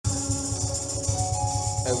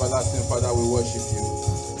Everlasting Father, we worship you.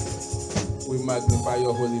 We magnify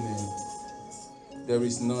your holy name. There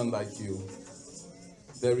is none like you.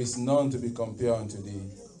 There is none to be compared unto thee.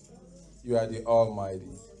 You are the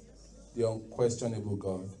Almighty, the unquestionable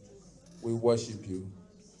God. We worship you.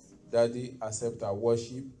 Daddy, accept our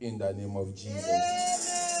worship in the name of Jesus.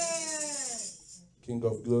 King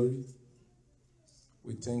of glory,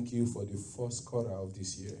 we thank you for the first quarter of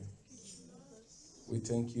this year. We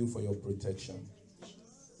thank you for your protection,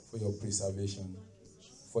 for your preservation,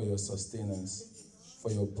 for your sustenance,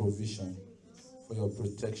 for your provision, for your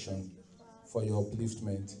protection, for your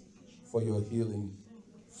upliftment, for your healing,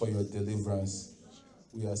 for your deliverance.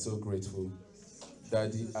 We are so grateful.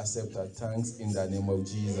 Daddy, accept our thanks in the name of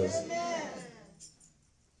Jesus.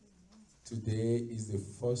 Today is the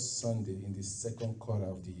first Sunday in the second quarter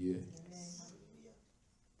of the year.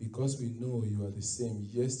 Because we know you are the same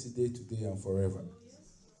yesterday, today, and forever.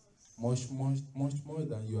 Much more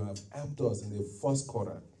than you have helped us in the first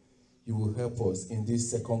quarter, you will help us in this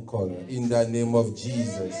second quarter. In the name of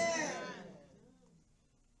Jesus.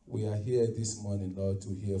 We are here this morning, Lord, to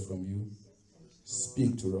hear from you.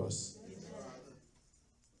 Speak to us.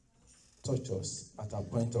 Touch us at a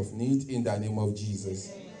point of need in the name of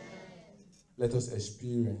Jesus. Let us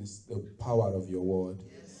experience the power of your word.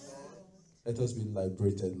 Let us be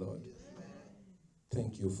liberated, Lord.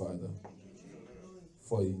 Thank you, Father.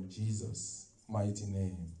 For in Jesus' mighty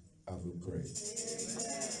name I will pray.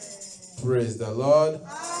 Praise the Lord.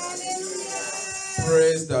 Hallelujah.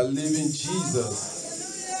 Praise the living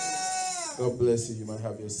Jesus. Hallelujah. God bless you. You might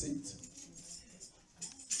have your seat.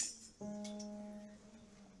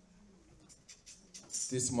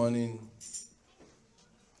 This morning,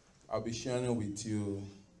 I'll be sharing with you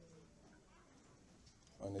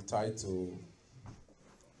on the title,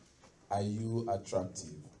 Are You Attractive?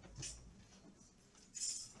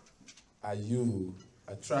 Are you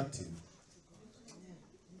attractive?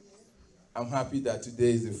 I'm happy that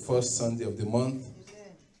today is the first Sunday of the month,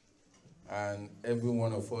 and every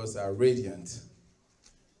one of us are radiant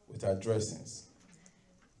with our dressings.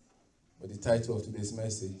 But the title of today's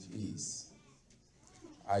message is,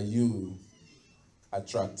 Are you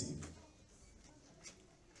attractive?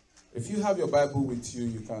 If you have your Bible with you,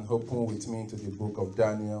 you can open with me to the book of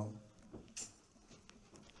Daniel.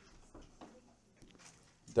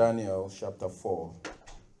 Daniel chapter 4.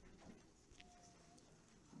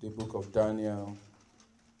 The book of Daniel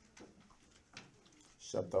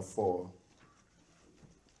chapter 4.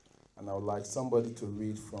 And I would like somebody to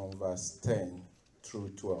read from verse 10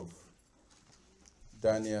 through 12.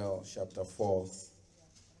 Daniel chapter 4,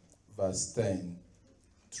 verse 10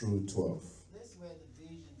 through 12. This were the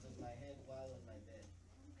visions of my head while on my bed.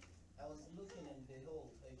 I was looking, and behold,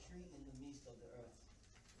 a tree in the midst of the earth,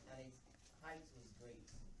 and its height was great.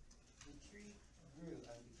 The tree grew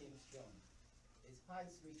and became strong. Its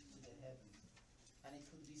heights reached to the heavens, and it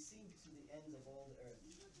could be seen to the ends of all the earth.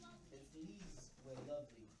 Its leaves were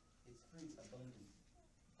lovely, its fruit abundant,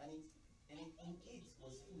 and in it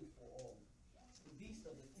was food for all. The beasts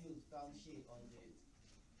of the field found shade under it.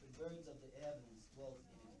 The birds of the heavens dwelt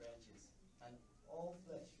in its branches, and all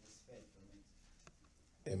flesh was fed from it.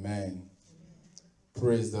 Amen.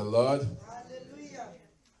 Praise the Lord. Hallelujah.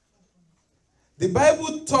 The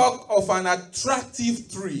Bible talks of an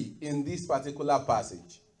attractive tree in this particular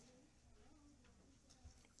passage.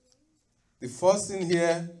 The first thing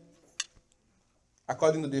here,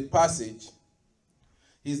 according to the passage,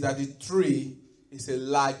 is that the tree is a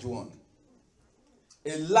large one.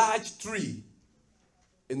 A large tree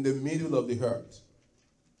in the middle of the earth,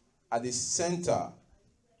 at the center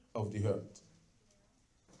of the earth.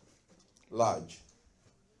 Large.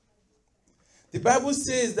 The Bible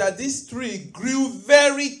says that this tree grew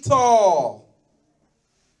very tall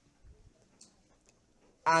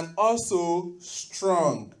and also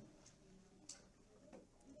strong.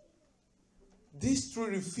 This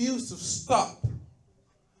tree refused to stop,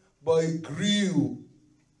 but it grew,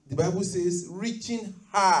 the Bible says, reaching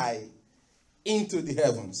high into the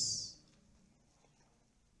heavens.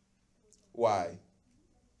 Why?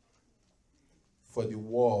 For the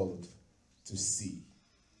world to see.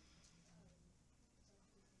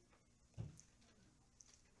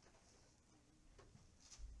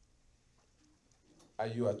 Are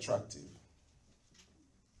you attractive?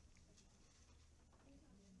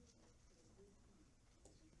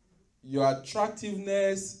 Your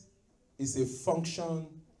attractiveness is a function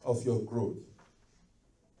of your growth.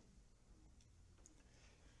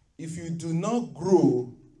 If you do not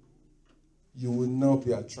grow, you will not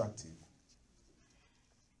be attractive.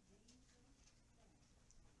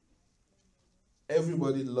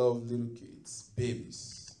 Everybody loves little kids,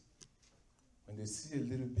 babies. When they see a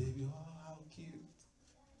little baby, oh, how cute.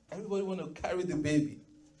 Everybody want to carry the baby.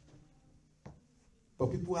 But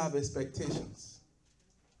people have expectations.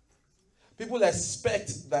 People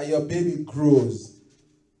expect that your baby grows.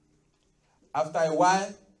 After a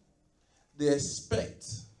while, they expect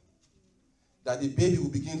that the baby will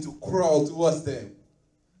begin to crawl towards them.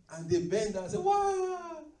 And they bend down and say,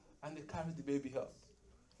 wow! And they carry the baby up.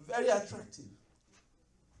 Very attractive.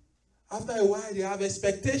 After a while, they have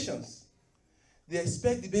expectations. They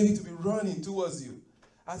expect the baby to be running towards you.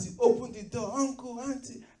 As you open the door, uncle,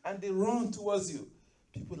 auntie, and they run towards you.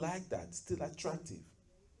 People like that, still attractive.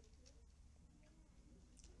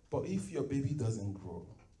 But if your baby doesn't grow,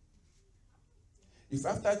 if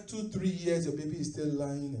after 2-3 years your baby is still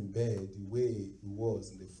lying in bed the way it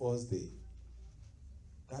was in the first day,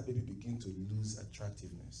 that baby begins to lose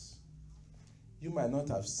attractiveness. You might not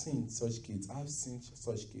have seen such kids. I've seen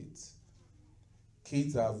such kids.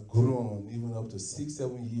 Kids have grown even up to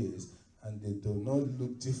 6-7 years, and they do not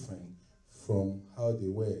look different from how they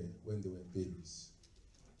were when they were babies.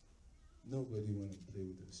 Nobody wants to play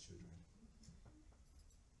with those children.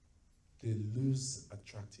 They lose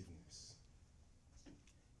attractiveness.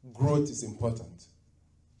 Growth is important.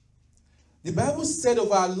 The Bible said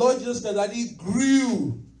of our Lord Jesus Christ that he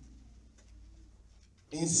grew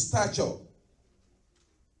in stature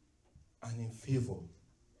and in favor.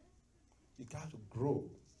 You got to grow.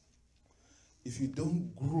 If you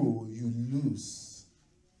don't grow, you lose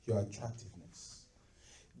your attractiveness.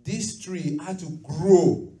 This tree had to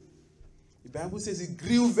grow. The Bible says it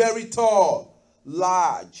grew very tall,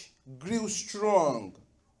 large, grew strong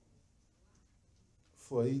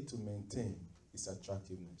for it to maintain its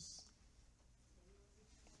attractiveness.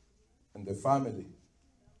 And the family,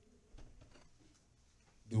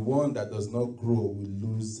 the one that does not grow will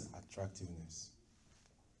lose attractiveness.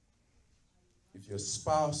 If your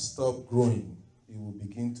spouse stops growing, he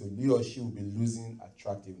or she will be losing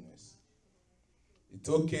attractiveness. It's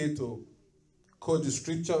okay to quote the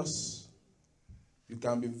scriptures. You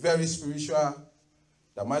can be very spiritual.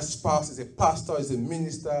 That my spouse is a pastor, is a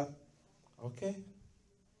minister. Okay?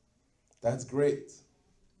 That's great.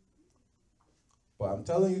 But I'm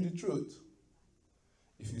telling you the truth.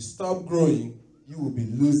 If you stop growing, you will be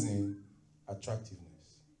losing attractiveness.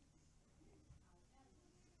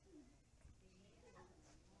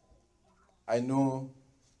 I know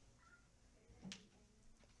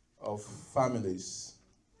of families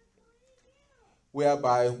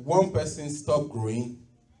whereby one person stopped growing,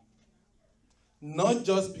 not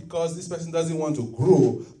just because this person doesn't want to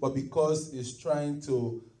grow, but because he's trying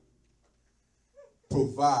to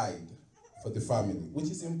provide for the family, which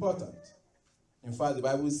is important. In fact, the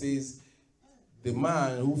Bible says the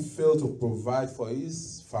man who failed to provide for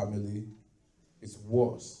his family is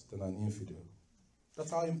worse than an infidel.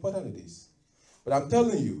 That's how important it is. But I'm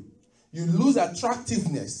telling you, you lose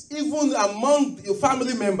attractiveness even among your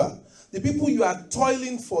family member, the people you are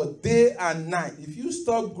toiling for day and night. If you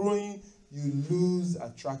stop growing, you lose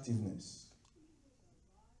attractiveness.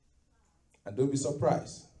 And don't be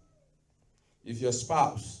surprised if your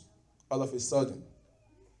spouse all of a sudden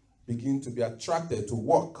begin to be attracted to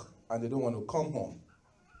work and they don't want to come home.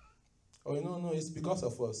 Oh, no, it's because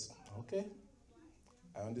of us. Okay,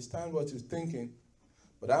 I understand what you're thinking,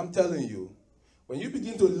 but I'm telling you, when you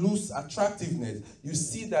begin to lose attractiveness, you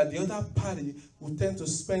see that the other party will tend to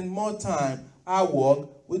spend more time at work,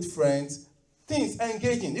 with friends, things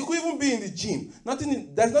engaging. You could even be in the gym.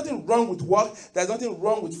 There's nothing wrong with work. There's nothing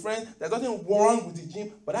wrong with friends. There's nothing wrong with the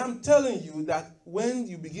gym. But I'm telling you that when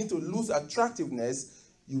you begin to lose attractiveness,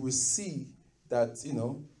 you will see that,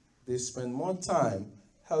 they spend more time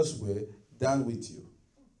elsewhere than with you.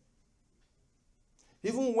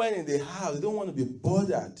 Even when in the house, they don't want to be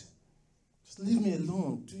bothered. Just leave me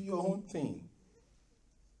alone. Do your own thing.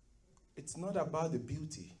 It's not about the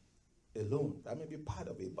beauty alone. That may be part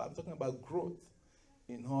of it, but I'm talking about growth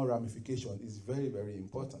in all ramifications. It's very, very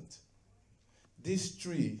important. This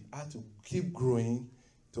tree had to keep growing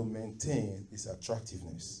to maintain its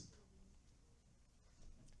attractiveness.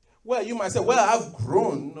 Well, you might say, well, I've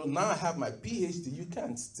grown. No, now I have my PhD. You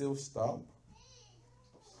can't still stop.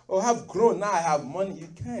 Or I've grown. Now I have money. You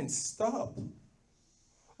can't stop.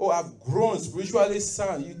 Or I've grown spiritually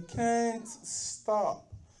sound. You can't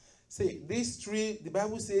stop. See, this tree, the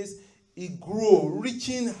Bible says, it grew,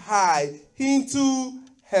 reaching high into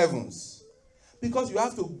heavens. Because you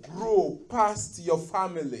have to grow past your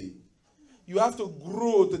family. You have to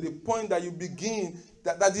grow to the point that you begin,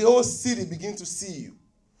 that the whole city begin to see you.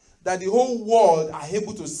 That the whole world are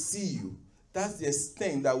able to see you. That's the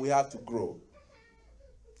extent that we have to grow.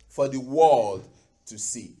 For the world to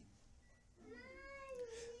see.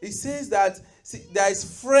 It says that, See, there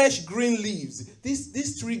is fresh green leaves.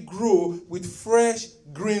 This tree grow with fresh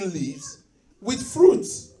green leaves, with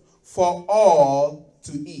fruits for all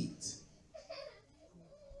to eat.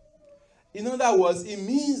 In other words, it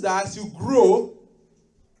means that as you grow,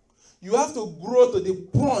 you have to grow to the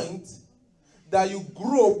point that you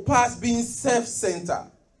grow past being self-centered.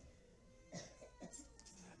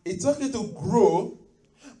 It's okay to grow,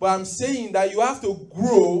 but I'm saying that you have to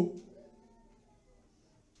grow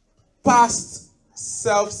past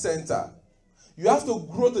self-centered. You have to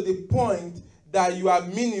grow to the point that you are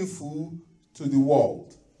meaningful to the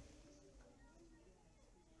world.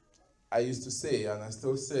 I used to say, and I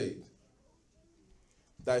still say it,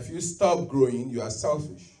 that if you stop growing, you are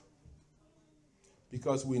selfish.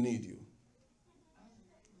 Because we need you.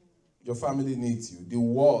 Your family needs you. The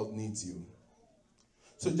world needs you.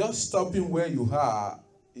 So just stopping where you are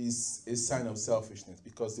is a sign of selfishness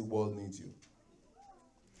because the world needs you.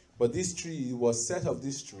 But this tree was set of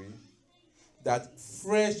this tree that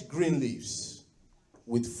fresh green leaves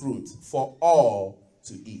with fruit for all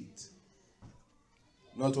to eat.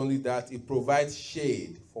 Not only that, it provides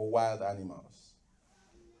shade for wild animals.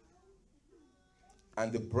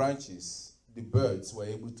 And the branches, the birds were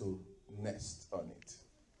able to nest on it,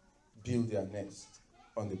 build their nest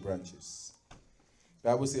on the branches. The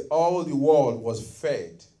Bible says all the world was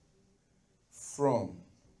fed from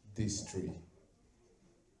this tree.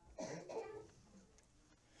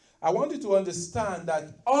 I want you to understand that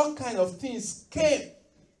all kinds of things came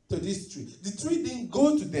to this tree. The tree didn't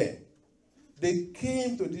go to them. They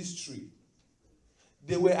came to this tree.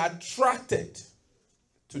 They were attracted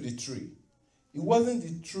to the tree. It wasn't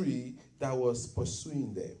the tree that was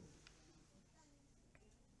pursuing them.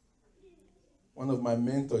 One of my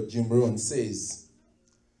mentors, Jim Rohn, says,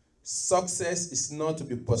 success is not to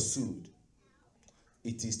be pursued.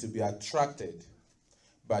 It is to be attracted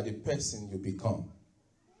by the person you become.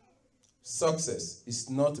 Success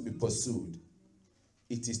is not to be pursued.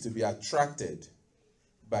 It is to be attracted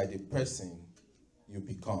by the person you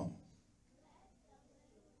become.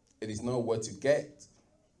 It is not what you get.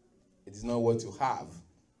 It is not what you have.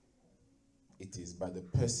 It is by the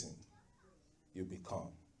person you become.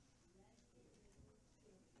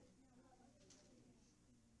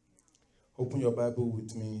 Open your Bible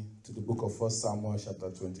with me to the book of 1 Samuel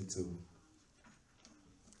chapter 22.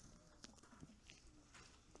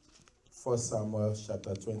 1 Samuel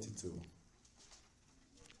chapter 22.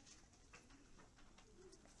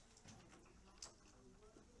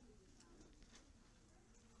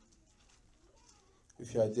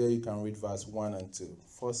 If you are there, you can read verse 1 and 2.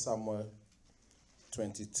 1 Samuel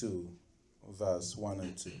 22, verse 1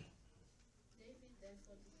 and 2. David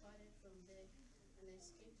therefore departed from there and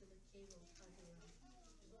escaped to the cave of Akinola.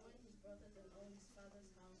 So when his brothers and all his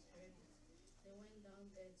father's house heard it, they went down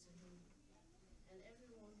there to him. And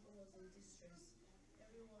everyone who was in distress,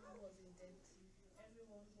 everyone who was in debt,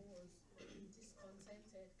 everyone who was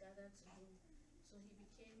discontented gathered to him. So he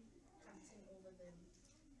became captain over them.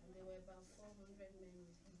 And there were about 400 men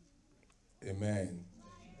with him. Amen.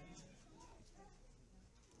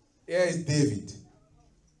 Here is David.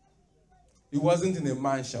 He wasn't in a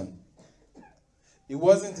mansion. He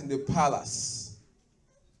wasn't in the palace.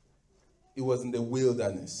 He was in the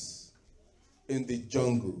wilderness, in the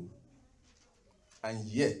jungle. And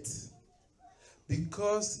yet,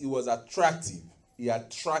 because he was attractive, he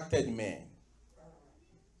attracted men.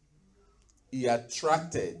 He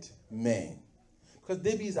attracted men. Because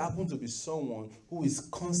David happened to be someone who is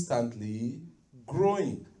constantly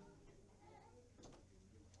growing.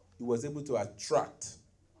 He was able to attract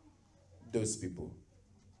those people.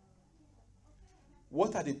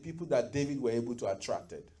 What are the people that David were able to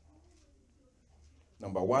attract?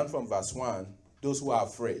 Number one, from verse 1, those who are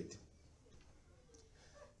afraid.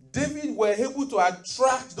 David were able to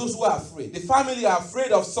attract those who are afraid. The family are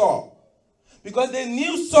afraid of Saul. Because they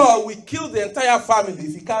knew Saul will kill the entire family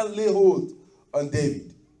if he can't lay hold on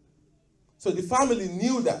David. So the family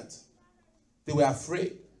knew that. They were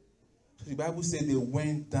afraid. So the Bible said they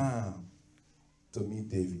went down to meet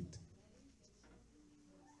David.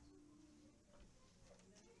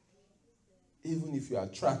 Even if you're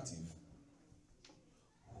attractive,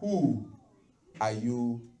 who are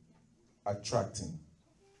you attracting?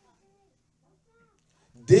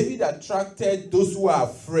 David attracted those who are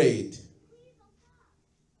afraid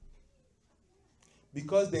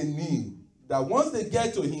because they knew that once they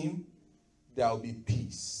get to him, there will be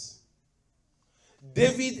peace.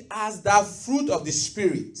 David has that fruit of the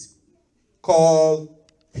Spirit called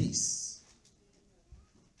peace.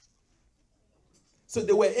 So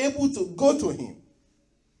they were able to go to him.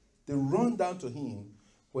 They run down to him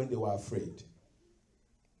when they were afraid.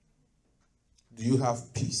 Do you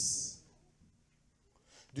have peace?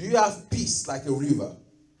 Do you have peace like a river?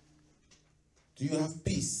 Do you have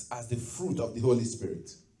peace as the fruit of the Holy Spirit?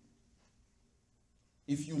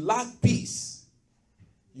 If you lack peace,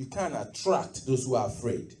 you can't attract those who are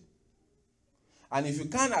afraid. And if you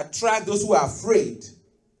can't attract those who are afraid,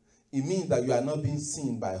 it means that you are not being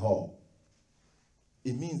seen by all.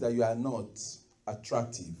 It means that you are not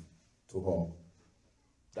attractive to all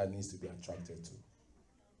that needs to be attracted to.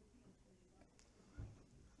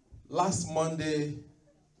 Last Monday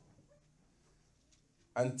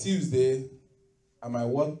and Tuesday at my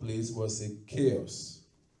workplace was a chaos.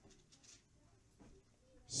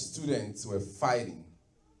 Students were fighting.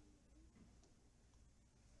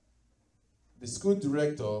 The school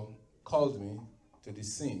director called me to the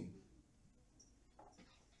scene.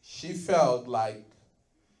 She felt like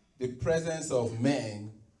the presence of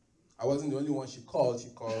men, I wasn't the only one she called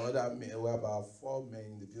other men. There were about 4 men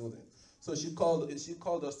in the building. So she called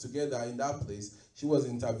us together in that place. She was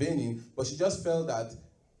intervening, but she just felt that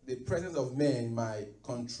the presence of men might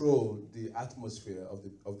control the atmosphere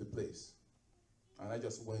of the place. And I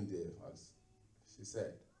just went there, as she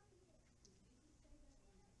said.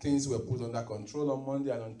 Things were put under control on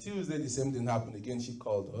Monday, and on Tuesday, the same thing happened again. She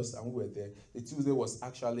called us, and we were there. The Tuesday was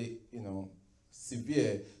actually,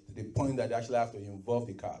 severe to the point that they actually have to involve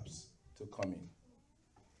the cops to come in.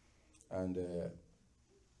 And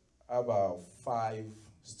about 5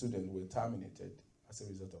 students were terminated as a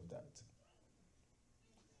result of that.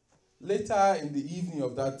 Later in the evening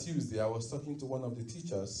of that Tuesday, I was talking to one of the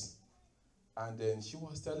teachers, and then she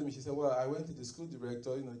was telling me, she said, well, I went to the school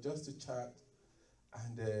director, just to chat.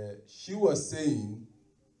 And she was saying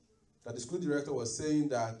that the school director was saying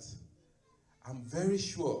that I'm very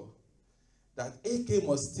sure that AK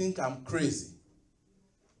must think I'm crazy.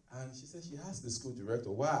 And she said she asked the school director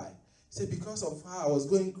why. She said because of how I was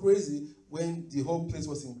going crazy when the whole place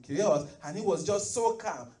was in chaos, and he was just so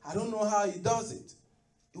calm. I don't know how he does it.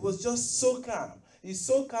 It was just so calm. He's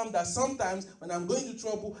so calm that sometimes when I'm going to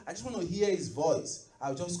trouble, I just want to hear his voice.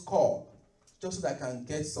 I'll just call, just so that I can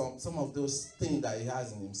get some of those things that he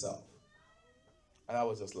has in himself. And I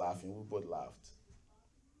was just laughing. We both laughed.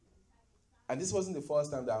 And this wasn't the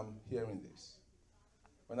first time that I'm hearing this.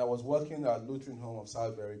 When I was working at Lutheran Home of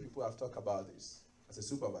Salisbury, people have talked about this as a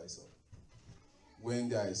supervisor. When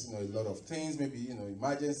there is a lot of things, maybe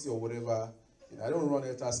emergency or whatever, I don't run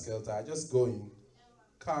helter-skelter. I just go in,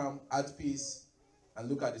 calm, at peace, and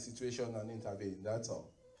look at the situation and intervene. That's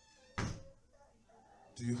all.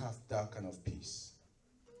 Do you have that kind of peace?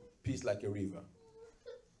 Peace like a river.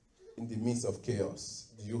 In the midst of chaos,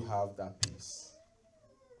 do you have that peace?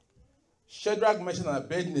 Shadrach, Meshach, and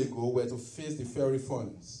Abednego were to face the fiery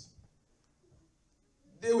furnace.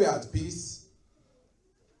 They were at peace.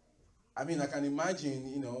 I mean, I can imagine,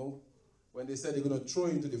 when they said they're going to throw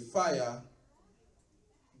into the fire,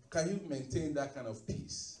 can you maintain that kind of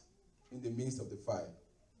peace in the midst of the fire?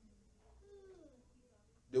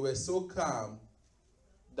 They were so calm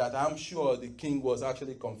that I'm sure the king was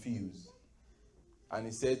actually confused. And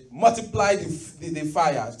he said, multiply the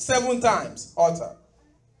fire 7 times hotter.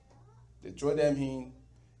 They throw them in.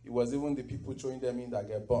 It was even the people throwing them in that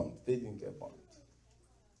get burnt. They didn't get burnt.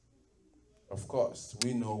 Of course,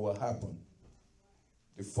 we know what happened.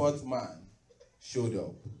 The 4th man showed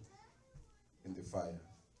up in the fire.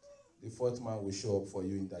 The 4th man will show up for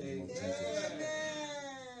you in that name of Jesus.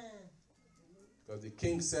 Because the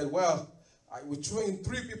king said, well, I will throw in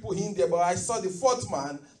 3 people in there, but I saw the 4th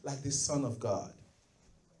man like the Son of God.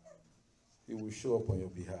 He will show up on your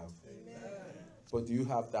behalf. Amen. But do you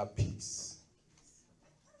have that peace?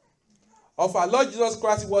 Of our Lord Jesus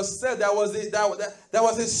Christ, it was said there was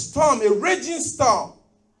a storm, a raging storm.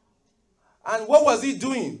 And what was he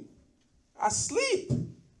doing? Asleep.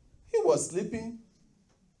 He was sleeping.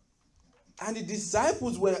 And the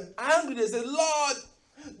disciples were angry. They said, Lord,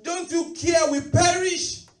 don't you care we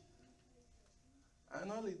perish?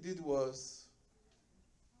 And all he did was,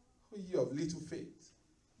 oh, ye of little faith.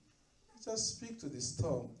 Just speak to the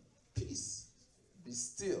storm. Peace. Be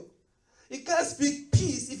still. He can't speak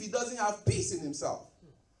peace if he doesn't have peace in himself.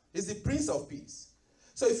 He's the Prince of Peace.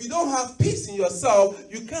 So if you don't have peace in yourself,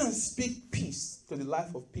 you can't speak peace to the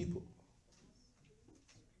life of people.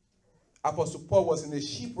 Apostle Paul was in a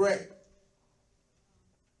shipwreck.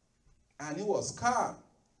 And he was calm.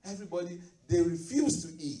 Everybody, they refused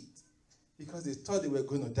to eat because they thought they were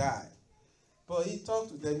going to die. But he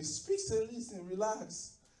talked to them. He speaks to them, listen,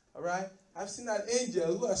 relax. All right? I've seen an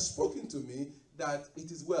angel who has spoken to me that it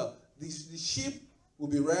is well. The ship will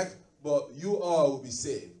be wrecked, but you all will be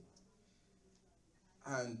saved.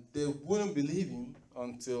 And they wouldn't believe him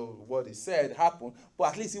until what he said happened,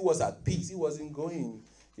 but at least he was at peace. He wasn't going,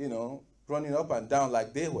 running up and down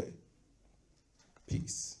like they were.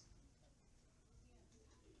 Peace.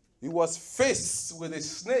 He was faced with a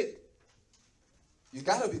snake. You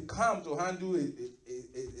got to be calm to handle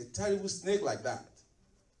a terrible snake like that.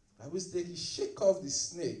 Bible says he shake off the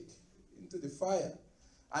snake into the fire.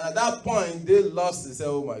 And at that point, they lost. They said,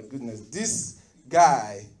 oh my goodness, this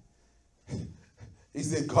guy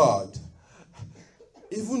is a god.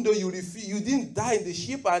 Even though you didn't die in the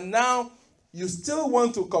ship, and now you still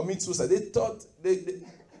want to commit suicide. They thought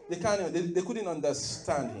they couldn't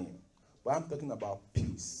understand him. But I'm talking about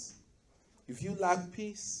peace. If you lack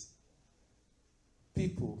peace,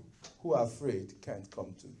 people who are afraid can't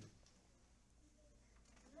come to you.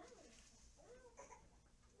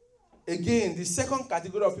 Again, the second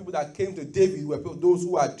category of people that came to David were those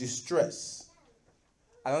who are distressed.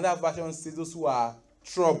 Another version says those who are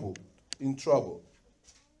in trouble.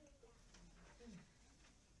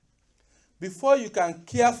 Before you can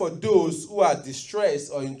care for those who are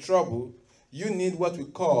distressed or in trouble, you need what we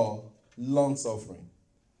call long-suffering.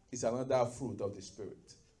 It's another fruit of the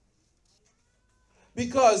Spirit.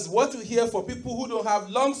 Because what we hear for people who don't have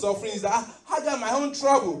long-suffering is that I got my own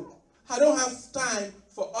trouble. I don't have time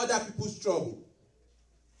for other people's trouble.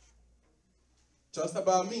 Just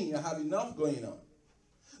about me, I have enough going on.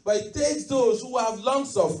 But it takes those who have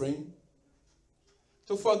long-suffering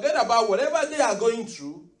to forget about whatever they are going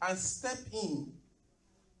through and step in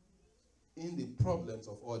the problems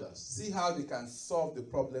of others. See how they can solve the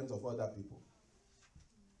problems of other people.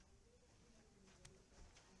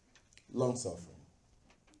 Long-suffering.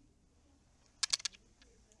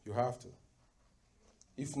 You have to.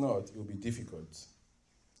 If not, it will be difficult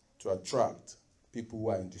to attract people who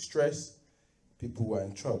are in distress, people who are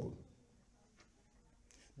in trouble.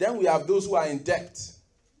 Then we have those who are in debt.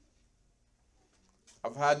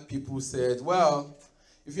 I've had people say, well,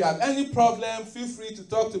 if you have any problem, feel free to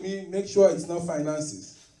talk to me. Make sure it's not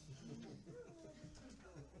finances.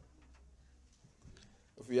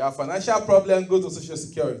 If you have financial problem, go to Social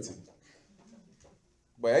Security.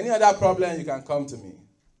 But any other problem, you can come to me.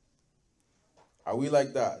 Are we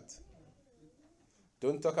like that?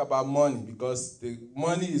 Don't talk about money, because the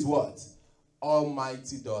money is what?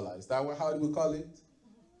 Almighty dollar. Is that how do we call it?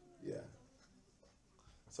 Yeah.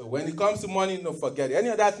 So when it comes to money, no, forget it. Any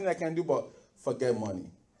other thing I can do, but forget money.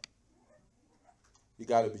 You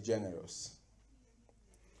got to be generous.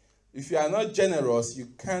 If you are not generous, you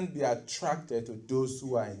can't be attracted to those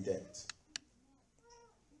who are in debt.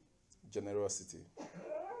 Generosity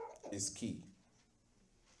is key.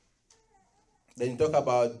 Then you talk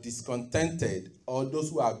about discontented, or those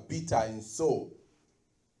who are bitter in soul.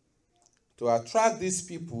 To attract these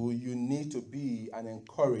people, you need to be an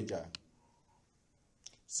encourager.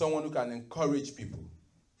 Someone who can encourage people.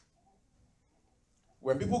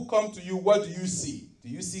 When people come to you, what do you see? Do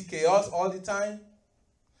you see chaos all the time?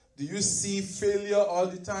 Do you see failure all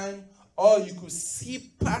the time? Or you could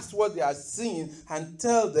see past what they are seeing and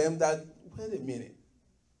tell them that, wait a minute,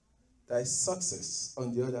 there is success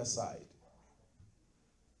on the other side.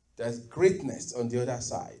 There's greatness on the other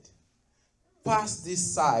side. Past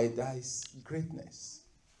this side, there is greatness.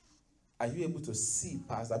 Are you able to see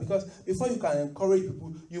past that? Because before you can encourage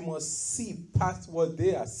people, you must see past what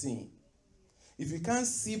they are seeing. If you can't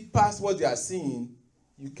see past what they are seeing,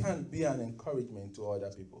 you can't be an encouragement to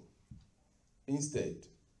other people. Instead,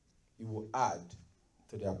 you will add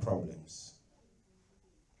to their problems.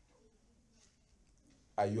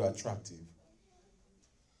 Are you attractive?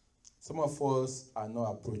 Some of us are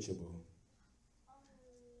not approachable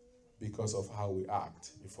because of how we act,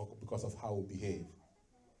 because of how we behave.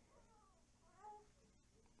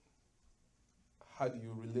 How do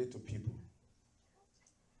you relate to people?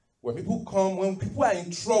 When people are in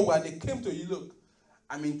trouble and they came to you, look,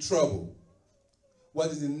 I'm in trouble. What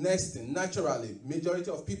is the next thing? Naturally, majority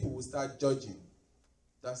of people will start judging.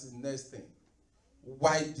 That's the next thing.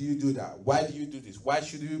 Why do you do that? Why do you do this? Why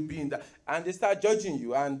should you be in that? And they start judging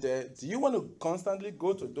you. And do you want to constantly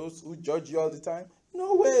go to those who judge you all the time?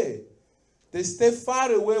 No way. They stay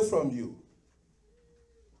far away from you.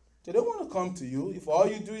 They don't want to come to you if all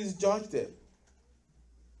you do is judge them.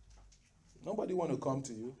 Nobody want to come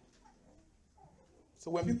to you.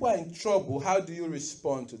 So when people are in trouble, how do you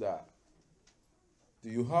respond to that? Do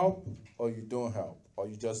you help or you don't help? Or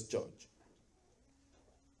you just judge?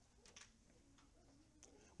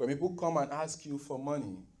 When people come and ask you for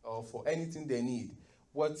money or for anything they need,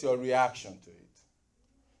 what's your reaction to it?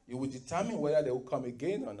 You will determine whether they will come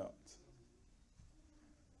again or not.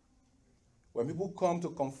 When people come to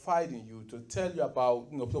confide in you, to tell you about,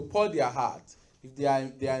 to pour their heart, if they are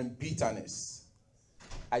in bitterness,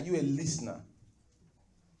 Are you a listener?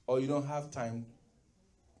 Or you don't have time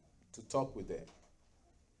to talk with them?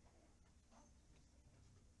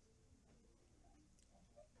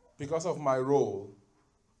 Because of my role,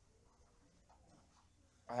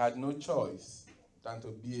 I had no choice than to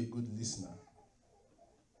be a good listener.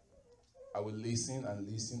 I will listen and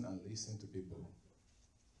listen and listen to people.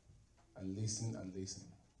 And listen and listen.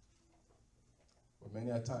 But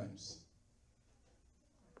many a times,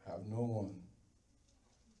 I have no one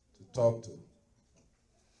to talk to.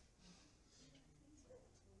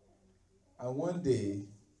 And one day,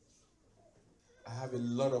 I have a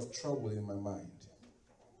lot of trouble in my mind.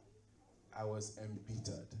 I was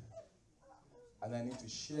embittered. And I need to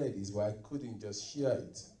share this, but I couldn't just share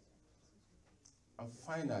it. And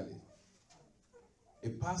finally, a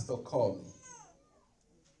pastor called me.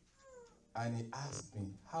 And he asked me,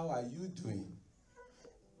 how are you doing?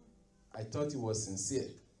 I thought he was sincere.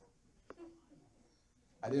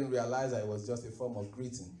 I didn't realize that it was just a form of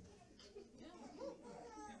greeting.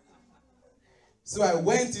 So I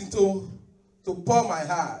went to pour my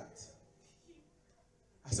heart.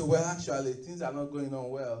 I said, well, actually, things are not going on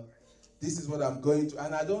well. This is what I'm going to.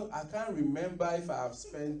 And I can't remember if I have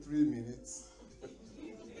spent 3 minutes.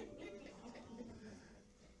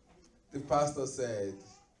 The pastor said,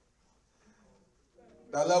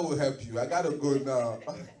 the Lord will help you. I got to go now.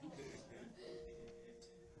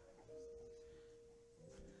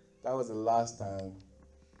 That was the last time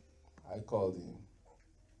I called him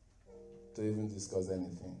to even discuss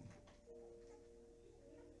anything.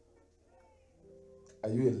 Are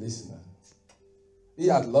you a listener? He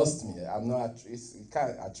had lost me. He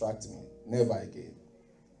can't attract me. Never again.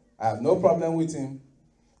 I have no problem with him.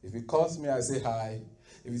 If he calls me, I say hi.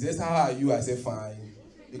 If he says, how are you? I say fine.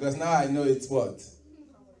 Because now I know it's what?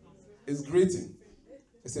 It's greeting.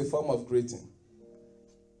 It's a form of greeting.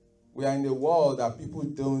 We are in a world that people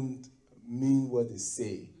don't mean what they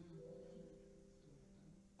say.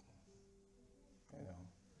 You know.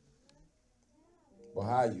 But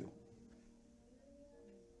how are you?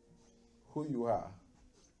 Who you are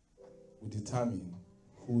will determine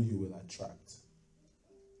who you will attract.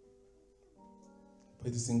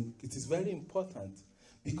 But it is very important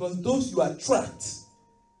because those you attract,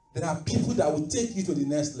 there are people that will take you to the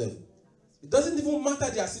next level. It doesn't even matter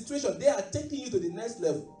their situation. They are taking you to the next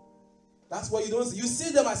level. That's what you don't see. You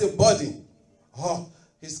see them as a burden. Oh,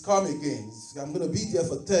 he's come again. I'm going to be there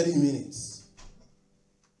for 30 minutes.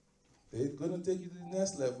 They're going to take you to the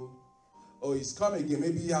next level. Oh, he's come again.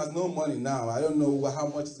 Maybe he has no money now. I don't know how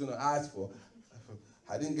much he's going to ask for.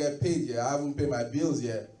 I didn't get paid yet. I haven't paid my bills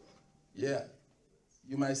yet. Yeah.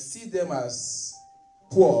 You might see them as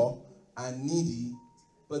poor and needy,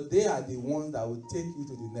 but they are the ones that will take you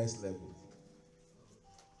to the next level.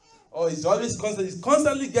 Oh, he's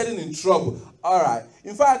constantly getting in trouble. All right.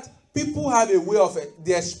 In fact, people have a way of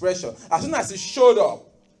the expression. As soon as he showed up,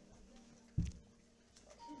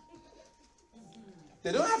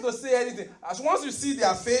 they don't have to say anything. As once you see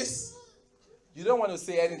their face, you don't want to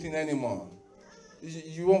say anything anymore.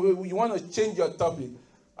 You want to change your topic.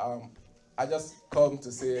 I just come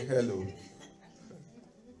to say hello.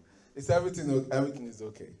 It's everything is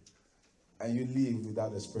okay. And you leave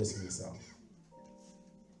without expressing yourself.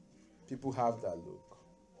 People have that look.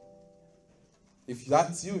 If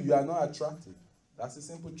that's you, you are not attractive. That's the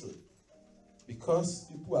simple truth. Because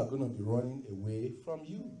people are going to be running away from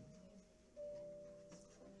you.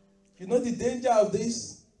 You know the danger of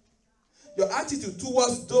this? Your attitude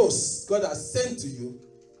towards those God has sent to you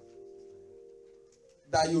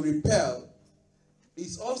that you repel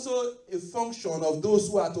is also a function of those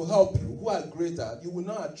who are to help you, who are greater. You will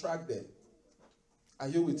not attract them. Are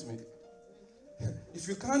you with me? If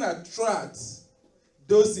you can't attract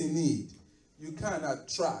those in need, you can't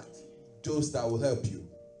attract those that will help you.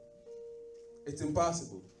 It's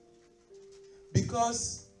impossible.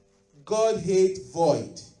 Because God hates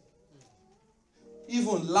void.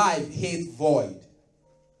 Even life hates void.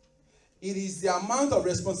 It is the amount of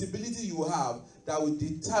responsibility you have that will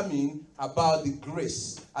determine about the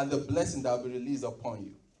grace and the blessing that will be released upon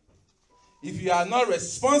you. If you are not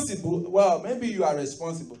responsible, well, maybe you are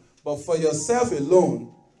responsible, but for yourself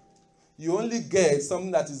alone, you only get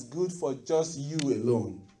something that is good for just you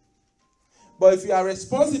alone. But if you are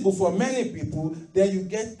responsible for many people, then you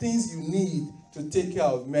get things you need to take care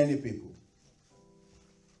of many people.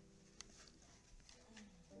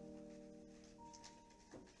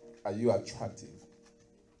 Are you attractive?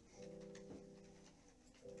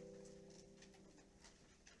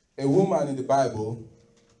 A woman in the Bible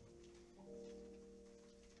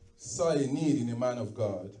saw a need in a man of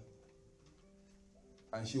God,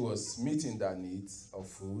 and she was meeting that needs of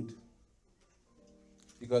food,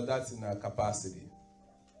 because that's in her capacity.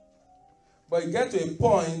 But you get to a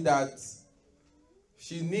point that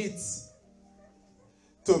she needs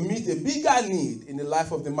to meet a bigger need in the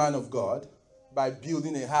life of the man of God by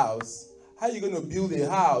building a house. How are you going to build a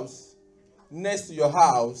house next to your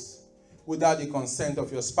house without the consent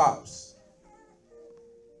of your spouse?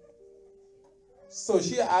 So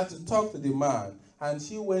she had to talk to the man, and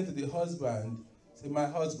she went to the husband, said, my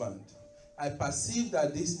husband, I perceive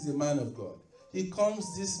that this is a man of God. He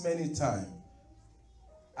comes this many times.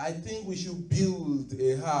 I think we should build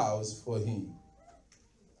a house for him.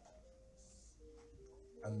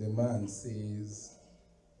 And the man says,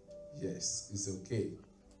 yes, it's okay.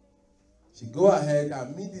 She go ahead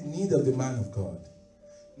and meet the need of the man of God.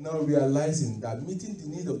 Now realizing that meeting the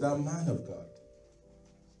need of that man of God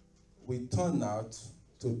will turn out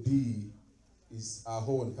to be our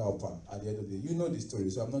own helper at the end of the day. You know the story,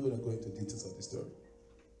 so I'm not going to go into details of the story.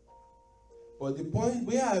 But the point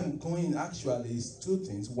where I'm going actually is two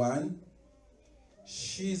things. One,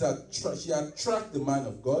 she attracts the man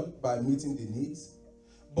of God by meeting the needs.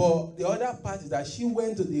 But the other part is that she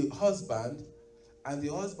went to the husband, and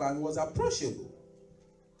the husband was approachable.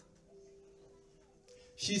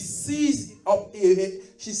 She sees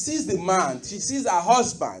the man, she sees her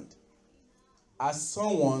husband as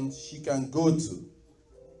someone she can go to.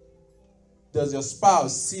 Does your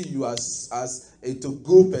spouse see you as a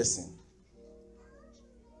to-go person?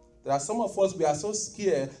 There are some of us, we are so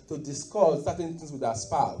scared to discuss certain things with our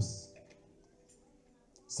spouse.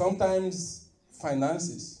 Sometimes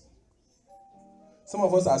finances. Some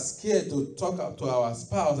of us are scared to talk to our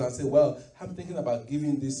spouse and say, well, I'm thinking about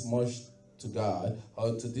giving this much to God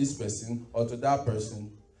or to this person or to that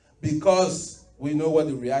person because we know what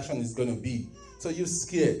the reaction is going to be. So you're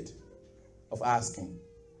scared of asking.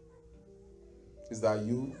 Is that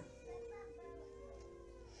you?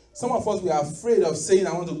 Some of us, we are afraid of saying,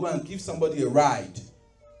 I want to go and give somebody a ride.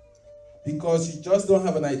 Because you just don't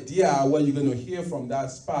have an idea what you're going to hear from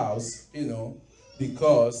that spouse,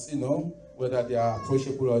 because, whether they are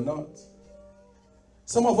approachable or not.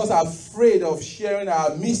 Some of us are afraid of sharing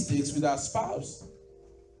our mistakes with our spouse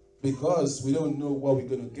because we don't know what we're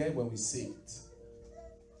going to get when we say it.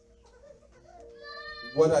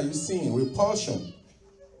 What are you seeing? Repulsion.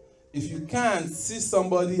 If you can't see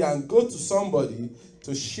somebody and go to somebody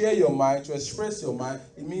to share your mind, to express your mind,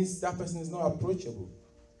 it means that person is not approachable.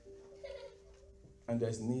 And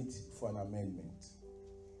there's need for an amendment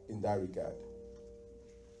in that regard.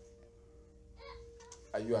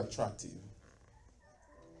 Are you attractive?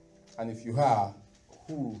 And if you are,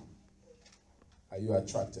 who are you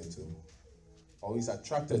attracted to? Or is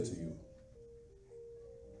attracted to you?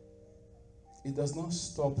 It does not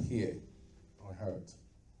stop here on earth.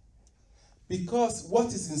 Because what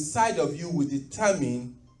is inside of you will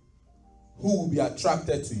determine who will be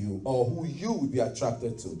attracted to you or who you will be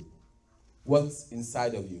attracted to. What's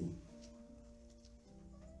inside of you.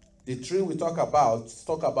 The tree we talk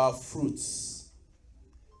about fruits.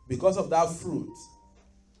 Because of that fruit,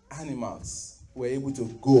 animals were able to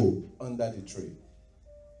go under the tree.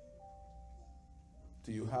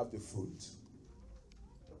 Do you have the fruit?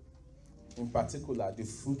 In particular, the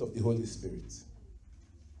fruit of the Holy Spirit.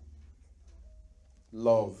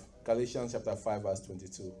 Love. Galatians chapter 5 verse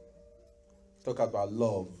 22. Talk about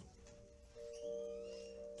love.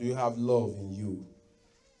 Do you have love in you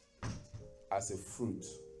as a fruit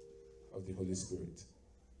of the Holy Spirit?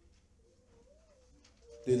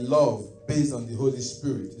 The love based on the Holy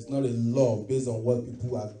Spirit is not a love based on what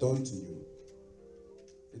people have done to you.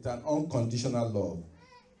 It's an unconditional love.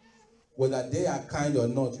 Whether they are kind or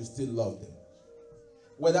not, you still love them.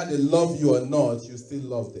 Whether they love you or not, you still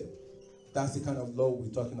love them. That's the kind of love we're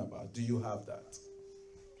talking about. Do you have that?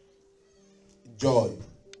 Joy.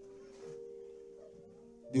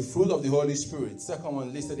 The fruit of the Holy Spirit. Second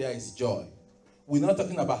one listed there is joy. We're not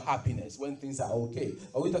talking about happiness when things are okay.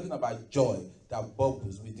 Are we talking about joy that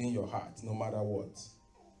bubbles within your heart no matter what?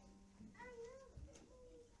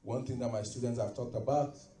 One thing that my students have talked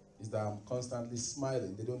about is that I'm constantly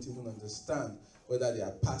smiling. They don't even understand whether they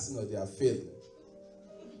are passing or they are failing.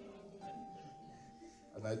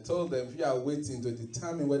 And I told them, if you are waiting to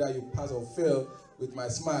determine whether you pass or fail with my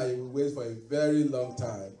smile, you will wait for a very long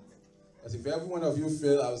time. Because if every one of you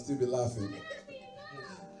fail, I will still be laughing.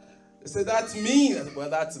 They said, that's me. I said, well,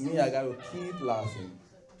 that's me. I got to keep laughing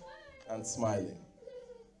and smiling.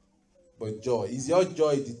 But joy. Is your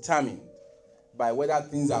joy determined by whether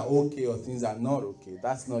things are okay or things are not okay?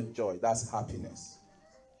 That's not joy. That's happiness.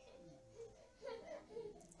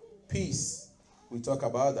 Peace. We talk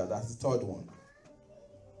about that. That's the third one.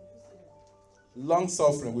 Long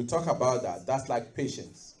suffering. We talk about that. That's like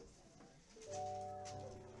patience.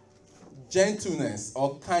 Gentleness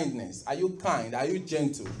or kindness. Are you kind? Are you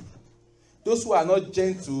gentle? Those who are not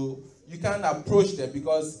gentle, you can't approach them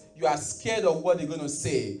because you are scared of what they're going to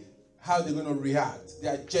say, how they're going to react,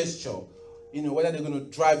 their gesture, whether they're going to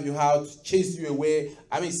drive you out, chase you away.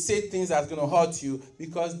 Say things that's going to hurt you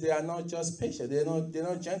because they are not just patient. They're not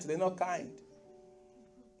gentle. They're not kind.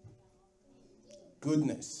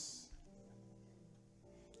 Goodness,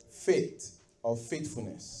 faith or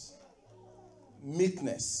faithfulness,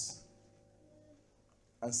 meekness,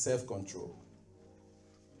 and self-control.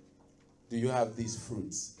 Do you have these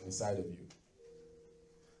fruits inside of you?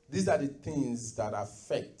 These are the things that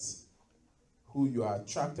affect who you are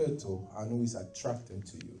attracted to and who is attracted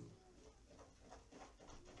to you.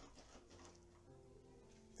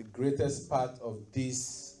 The greatest part of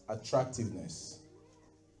this attractiveness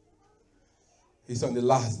is on the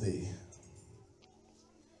last day.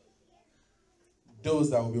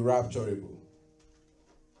 Those that will be rapturable.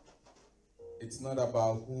 It's not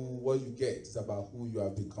about what you get, it's about who you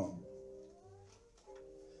have become.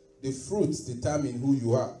 The fruits determine who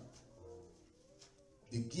you are.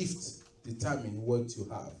 The gifts determine what you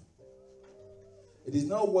have. It is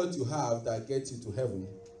not what you have that gets you to heaven,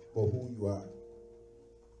 but who you are.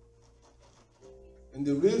 In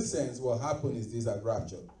the real sense, what happens is this at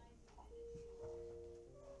rapture.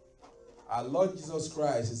 Our Lord Jesus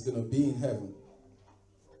Christ is going to be in heaven.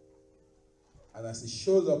 And as he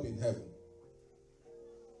shows up in heaven,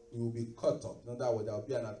 we will be caught up. In other words, there will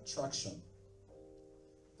be an attraction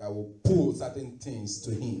that will pull certain things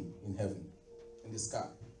to him in heaven, in the sky.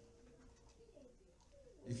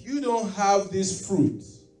 If you don't have this fruit,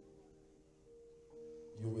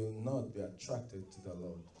 you will not be attracted to the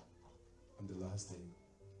Lord on the last day.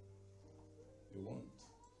 You won't.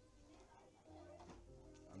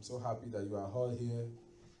 I'm so happy that you are all here.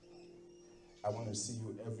 I want to see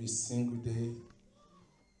you every single day.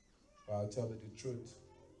 But I'll tell you the truth.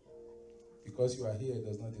 Because you are here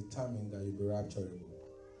does not determine that you'll be rapturable.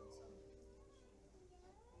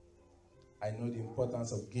 I know the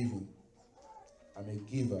importance of giving. I'm a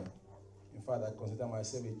giver. In fact, I consider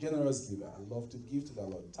myself a generous giver. I love to give to the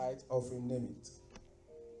Lord. Tithe, offering, name it.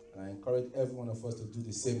 And I encourage every one of us to do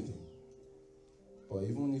the same thing. But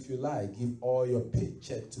even if you like, give all your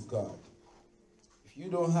paycheck to God. If you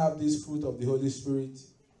don't have this fruit of the Holy Spirit,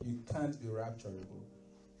 you can't be rapturable.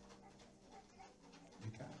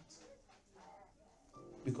 You can't.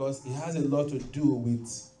 Because it has a lot to do with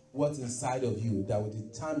what's inside of you that will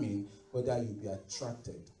determine whether you'll be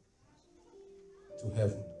attracted to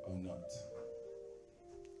heaven or not.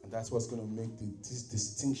 And that's what's going to make this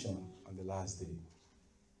distinction on the last day,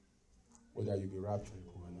 whether you'll be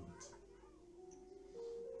rapturable or not.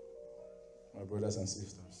 My brothers and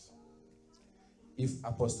sisters, if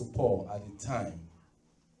Apostle Paul at the time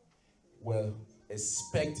were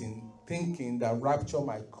thinking that rapture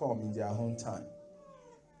might come in their own time,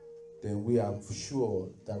 then we are sure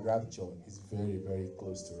that rapture is very, very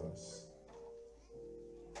close to us.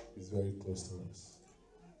 It's very close to us.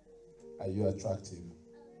 Are you attractive?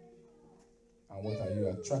 And what are you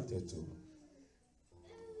attracted to?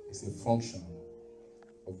 It's a function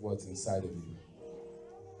of what's inside of you,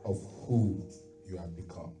 of who you have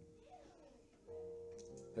become.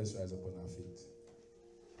 Let's rise up on our feet.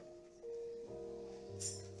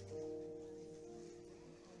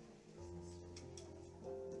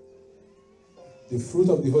 The fruit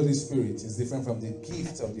of the Holy Spirit is different from the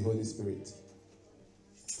gift of the Holy Spirit.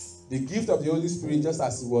 The gift of the Holy Spirit, just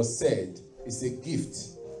as it was said, is a gift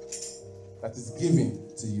that is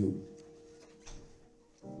given to you.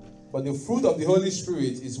 But the fruit of the Holy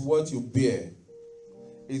Spirit is what you bear.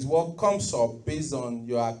 It's what comes up based on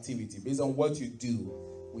your activity, based on what you do,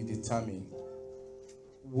 will determine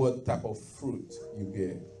what type of fruit you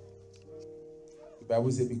bear. The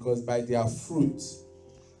Bible says, because by their fruit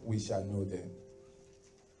we shall know them.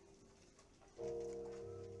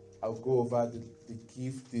 I'll go over the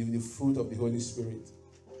gift, the fruit of the Holy Spirit.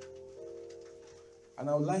 And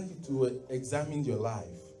I would like you to examine your life.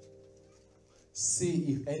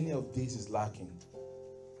 See if any of this is lacking.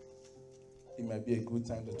 It might be a good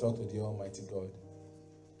time to talk to the Almighty God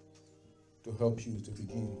to help you to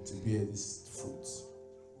begin to bear these fruits.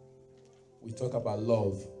 We talk about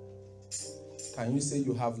love. Can you say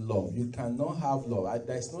you have love? You cannot have love.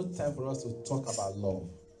 There's no time for us to talk about love.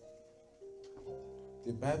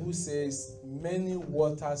 The Bible says many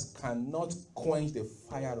waters cannot quench the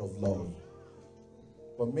fire of love.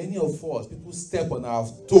 But many of us, people step on our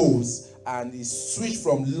toes and they switch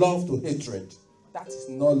from love to hatred. That is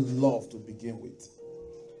not love to begin with.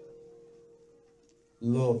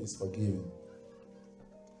 Love is forgiving.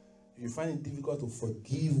 If you find it difficult to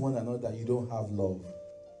forgive one another, you don't have love.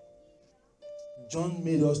 John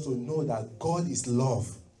made us to know that God is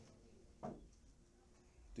love.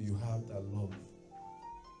 Do you have that love?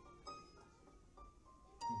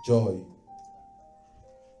 Joy.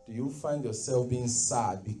 Do you find yourself being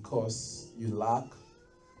sad because you lack?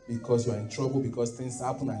 Because you are in trouble? Because things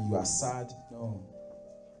happen and you are sad? No.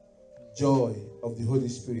 Joy of the Holy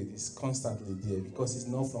Spirit is constantly there because it's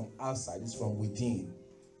not from outside, it's from within.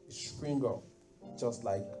 It springs up just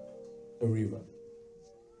like a river.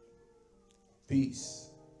 Peace.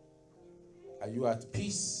 Are you at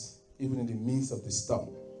peace even in the midst of the storm?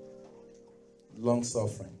 Long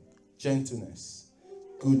suffering, gentleness,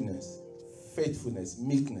 goodness, faithfulness,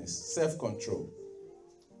 meekness, self-control.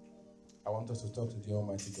 I want us to talk to the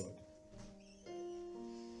Almighty God.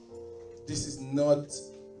 This is not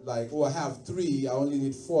like, oh, I have 3, I only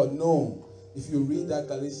need 4. No. If you read that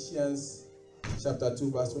Galatians chapter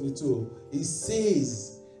 2, verse 22, it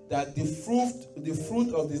says that the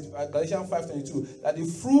fruit of this, Galatians 5:22, that the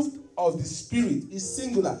fruit of the Spirit is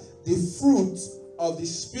singular. The fruit of the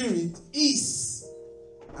Spirit is,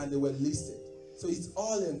 and they were listed. So it's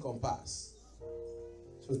all encompassed.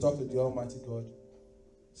 So talk to the Almighty God.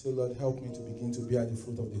 Say, Lord, help me to begin to bear the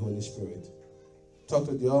fruit of the Holy Spirit. Talk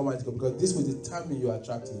to the Almighty God, because this will determine your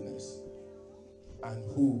attractiveness and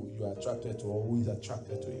who you are attracted to or who is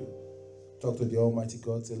attracted to you. Talk to the Almighty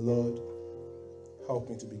God. Say, Lord, help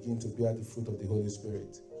me to begin to bear the fruit of the Holy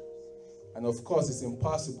Spirit. And of course, it's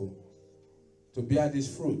impossible to bear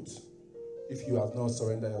this fruit if you have not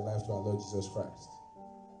surrendered your life to our Lord Jesus Christ.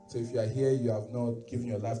 So if you are here, you have not given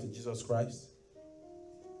your life to Jesus Christ,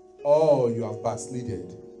 or you have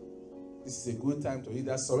backslided, this is a good time to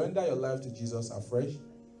either surrender your life to Jesus afresh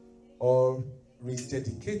or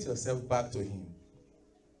rededicate yourself back to Him.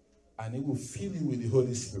 And He will fill you with the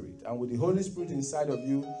Holy Spirit. And with the Holy Spirit inside of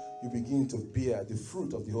you, you begin to bear the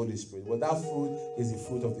fruit of the Holy Spirit. But that fruit is the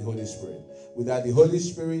fruit of the Holy Spirit. Without the Holy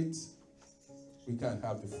Spirit, we can't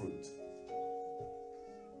have the fruit.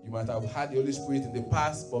 You might have had the Holy Spirit in the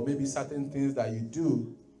past, but maybe certain things that you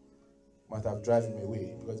do might have driven him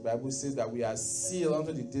away. Because the Bible says that we are sealed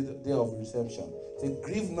unto the day of redemption. It says,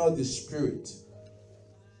 grieve not the Spirit,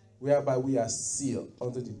 whereby we are sealed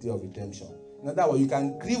unto the day of redemption. In other words, you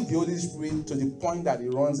can grieve the Holy Spirit to the point that He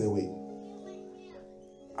runs away.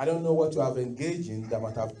 I don't know what you have engaged in that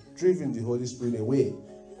might have driven the Holy Spirit away.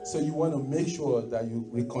 So you want to make sure that you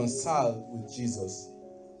reconcile with Jesus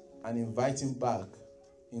and invite Him back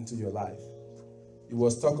into your life. It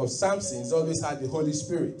was talk of Samson. He's always had the Holy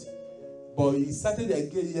Spirit. But he started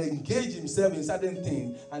to engage himself in certain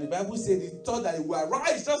things. And the Bible said he thought that he would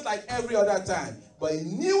arise just like every other time. But he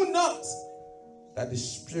knew not that the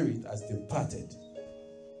Spirit has departed.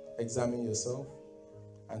 Examine yourself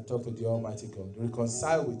and talk to the Almighty God.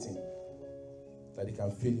 Reconcile with Him that He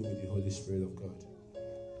can fill you with the Holy Spirit of God.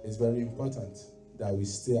 It's very important that we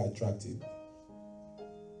stay attractive.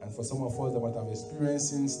 And for some of us that might have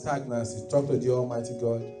experiencing stagnancy, talk to the Almighty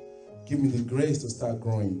God. Give me the grace to start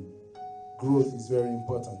growing. Growth is very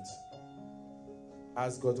important.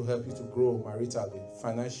 Ask God to help you to grow maritally,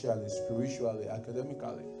 financially, spiritually,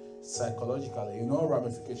 academically, psychologically, in all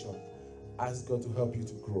ramifications. Ask God to help you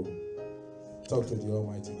to grow. Talk to the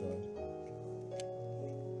Almighty God.